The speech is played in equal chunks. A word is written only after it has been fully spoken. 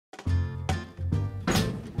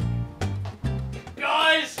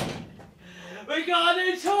we got a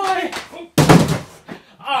new toy!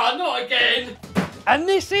 Ah, not again! And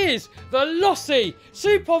this is the Lossy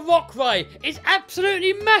Super Rock Ray. It's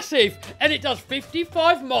absolutely massive and it does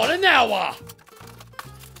 55 miles an hour.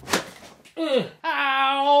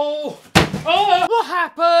 Ow! Oh, what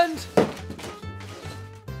happened?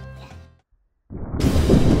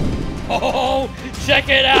 Oh, check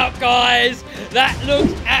it out, guys. That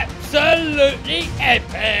looks absolutely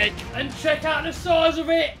epic. And check out the size of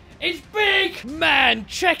it. It's big. Man,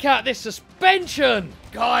 check out this suspension.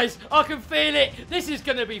 Guys, I can feel it. This is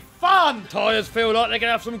going to be fun. Tyres feel like they're going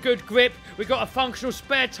to have some good grip. We've got a functional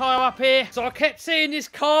spare tyre up here. So I kept seeing this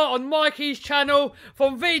car on Mikey's channel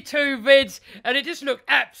from V2 Vids, and it just looked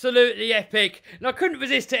absolutely epic. And I couldn't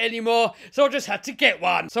resist it anymore, so I just had to get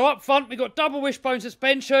one. So up front, we've got double wishbone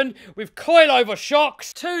suspension with coilover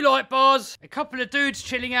shocks, 2 light bars, a couple of dudes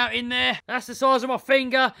chilling out in there. That's the size of my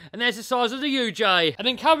finger, and there's the size of the UJ. And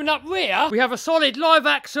then coming up rear, we have a solid live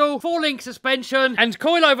axle, 4-link suspension, and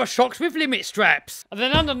coilover shocks with limit straps. And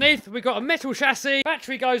then underneath, we've got a metal chassis.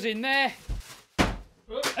 Battery goes in there.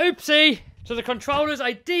 Oopsie. So the controller's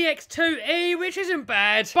a DX2E, which isn't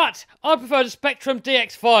bad, but I prefer the Spectrum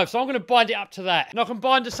DX5, so I'm going to bind it up to that. And I can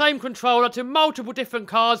bind the same controller to multiple different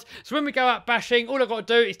cars, so when we go out bashing, all I've got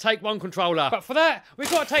to do is take one controller. But for that, we've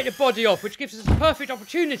got to take the body off, which gives us a perfect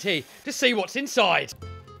opportunity to see what's inside.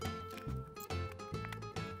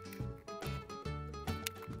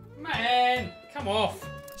 Man, come off.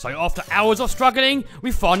 So after hours of struggling,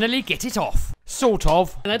 we finally get it off. Sort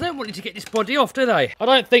of. And they don't want you to get this body off, do they? I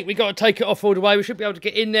don't think we got to take it off all the way. We should be able to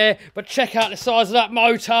get in there. But check out the size of that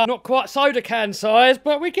motor. Not quite soda can size,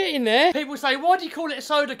 but we're getting there. People say, why do you call it a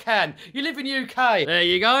soda can? You live in UK. There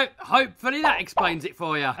you go. Hopefully that explains it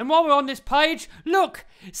for you. And while we're on this page, look,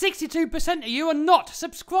 62% of you are not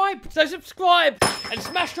subscribed. So subscribe and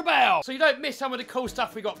smash the bell so you don't miss some of the cool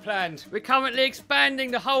stuff we got planned. We're currently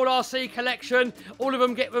expanding the whole RC collection. All of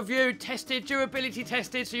them get reviewed, tested, durability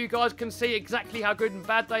tested, so you guys can see exactly how good and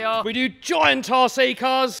bad they are. We do giant RC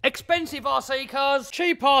cars, expensive RC cars,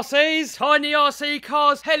 cheap RCs, tiny RC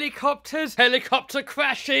cars, helicopters, helicopter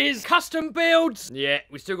crashes, custom builds. Yeah,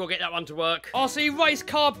 we still got to get that one to work. RC race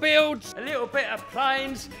car builds, a little bit of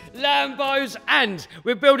planes, Lambos, and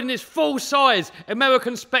we're building this full-size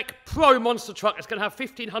American spec Pro monster truck that's going to have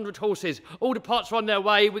 1,500 horses. All the parts are on their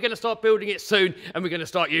way. We're going to start building it soon, and we're going to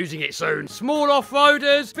start using it soon. Small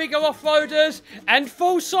off-roaders, bigger off-roaders, and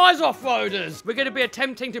full-size off-roaders. We're going to be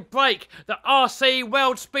attempting to break the RC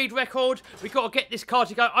world speed record. We've got to get this car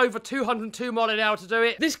to go over 202 miles an hour to do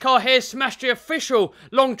it. This car here smashed the official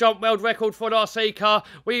long jump world record for an RC car.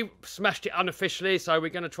 We smashed it unofficially, so we're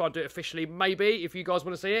going to try and do it officially, maybe, if you guys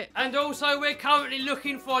want to see it. And also, we're currently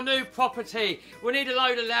looking for a new property. We need a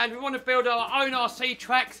load of land. We want to build our own RC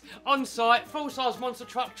tracks on site, full-size monster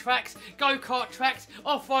truck tracks, go-kart tracks,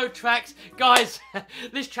 off-road tracks. Guys,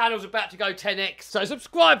 this channel's about to go 10x, so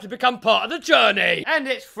subscribe to become part of the journey. And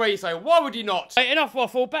it's free, so why would you not? Right, enough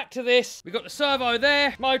waffle, back to this. We've got the servo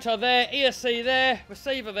there, motor there, ESC there,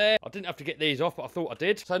 receiver there. I didn't have to get these off, but I thought I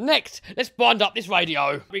did. So next, let's bind up this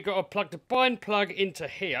radio. We've got to plug the bind plug into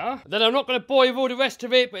here. Then I'm not going to bore you with all the rest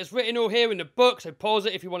of it, but it's written all here in the book, so pause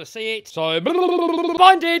it if you want to see it. So,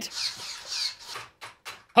 binded.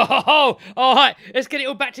 Oh, all right, let's get it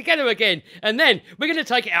all back together again. And then we're going to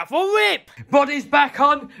take it out for a rip. Body's back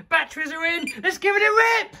on, batteries are in. Let's give it a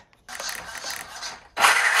rip.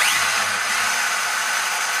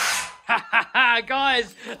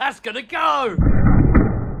 Guys, that's gonna go.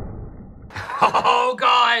 Oh,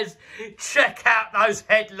 guys, check out those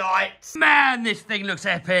headlights. Man, this thing looks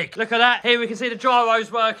epic. Look at that. Here we can see the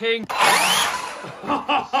gyros working. Poor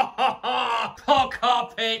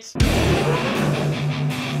carpet.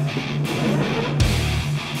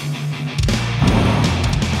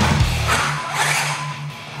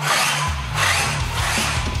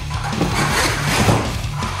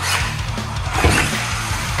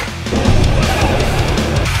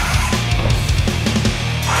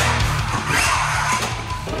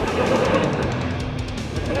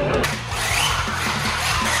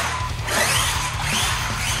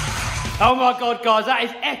 Oh my God, guys, that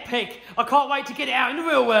is epic. I can't wait to get it out in the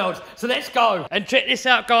real world. So let's go. And check this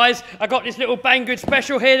out, guys. I got this little Banggood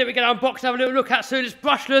special here that we're going to unbox and have a little look at soon. It's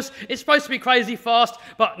brushless. It's supposed to be crazy fast,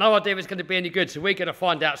 but no idea if it's going to be any good. So we're going to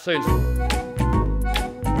find out soon.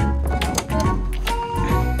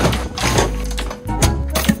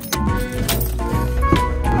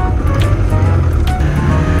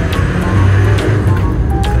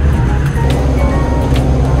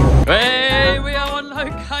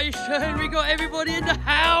 We got everybody in the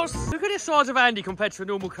house. Look at the size of Andy compared to a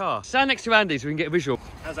normal car. Stand next to Andy so we can get a visual.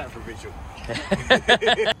 How's that for a visual?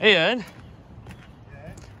 Ian,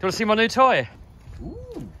 want to see my new toy?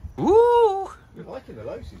 Ooh. Ooh. You're liking the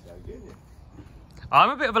Locies though, didn't you? I'm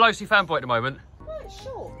a bit of a Losi fanboy at the moment. Oh, it's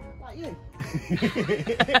short, like you.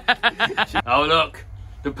 Oh look,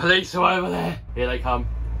 the police are over there. Here they come.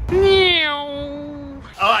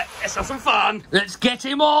 Alright, let's have some fun. Let's get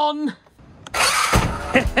him on.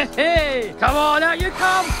 Hey, come on, out you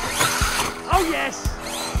come. Oh yes.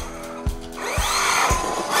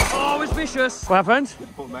 Oh, it was vicious. What happened?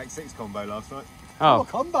 Bought Max 6 combo last night. Oh,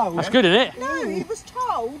 combo. that's good, isn't it? No, he was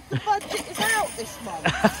told the budget is out this month.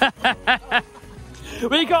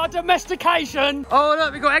 We got a domestication. Oh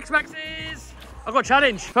look, we got X-Maxes. I've got a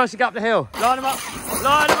challenge. First you go up the hill. Line them up.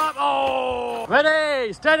 Line them up. Oh,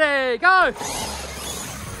 ready, steady, go.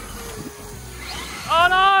 Oh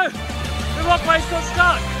no, the rockways got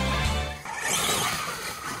stuck.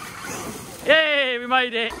 Yay, we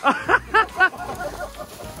made it.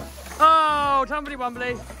 Oh, tumbly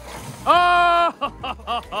wumbly. Oh,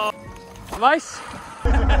 nice.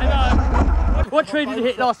 What tree did you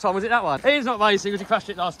hit last time? Was it that one? He's not racing because he crashed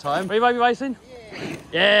it last time. Are you maybe racing? Yeah.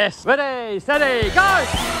 Yes. Ready, steady, go!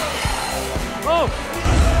 Oh!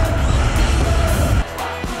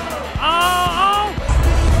 Oh!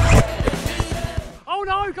 Oh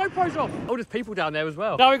no, GoPro's off. Oh, there's people down there as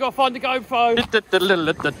well. Now we've got to find the GoPro.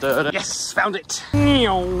 Yes, found it.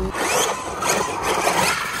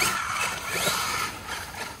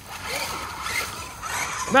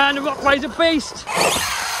 Man, the Rockway's a beast.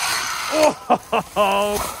 Oh,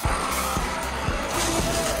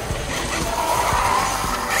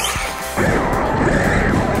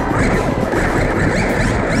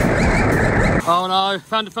 oh no,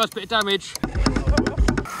 found the first bit of damage.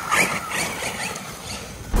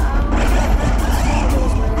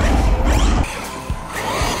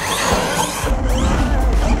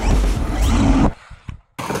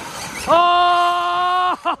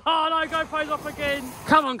 Oh no, GoPro's off again.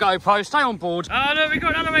 Come on, GoPro, stay on board. Oh look, we've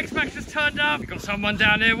got another X-Max just turned up. We've got someone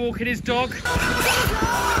down there walking his dog.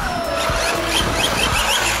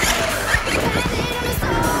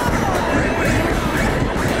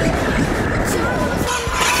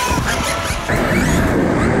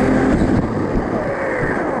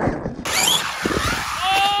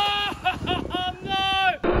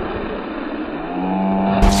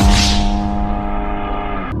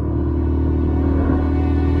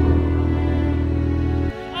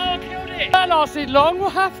 That lasted long,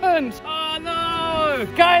 what happened? Oh no!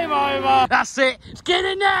 Game over! That's it, let's get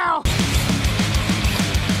it now!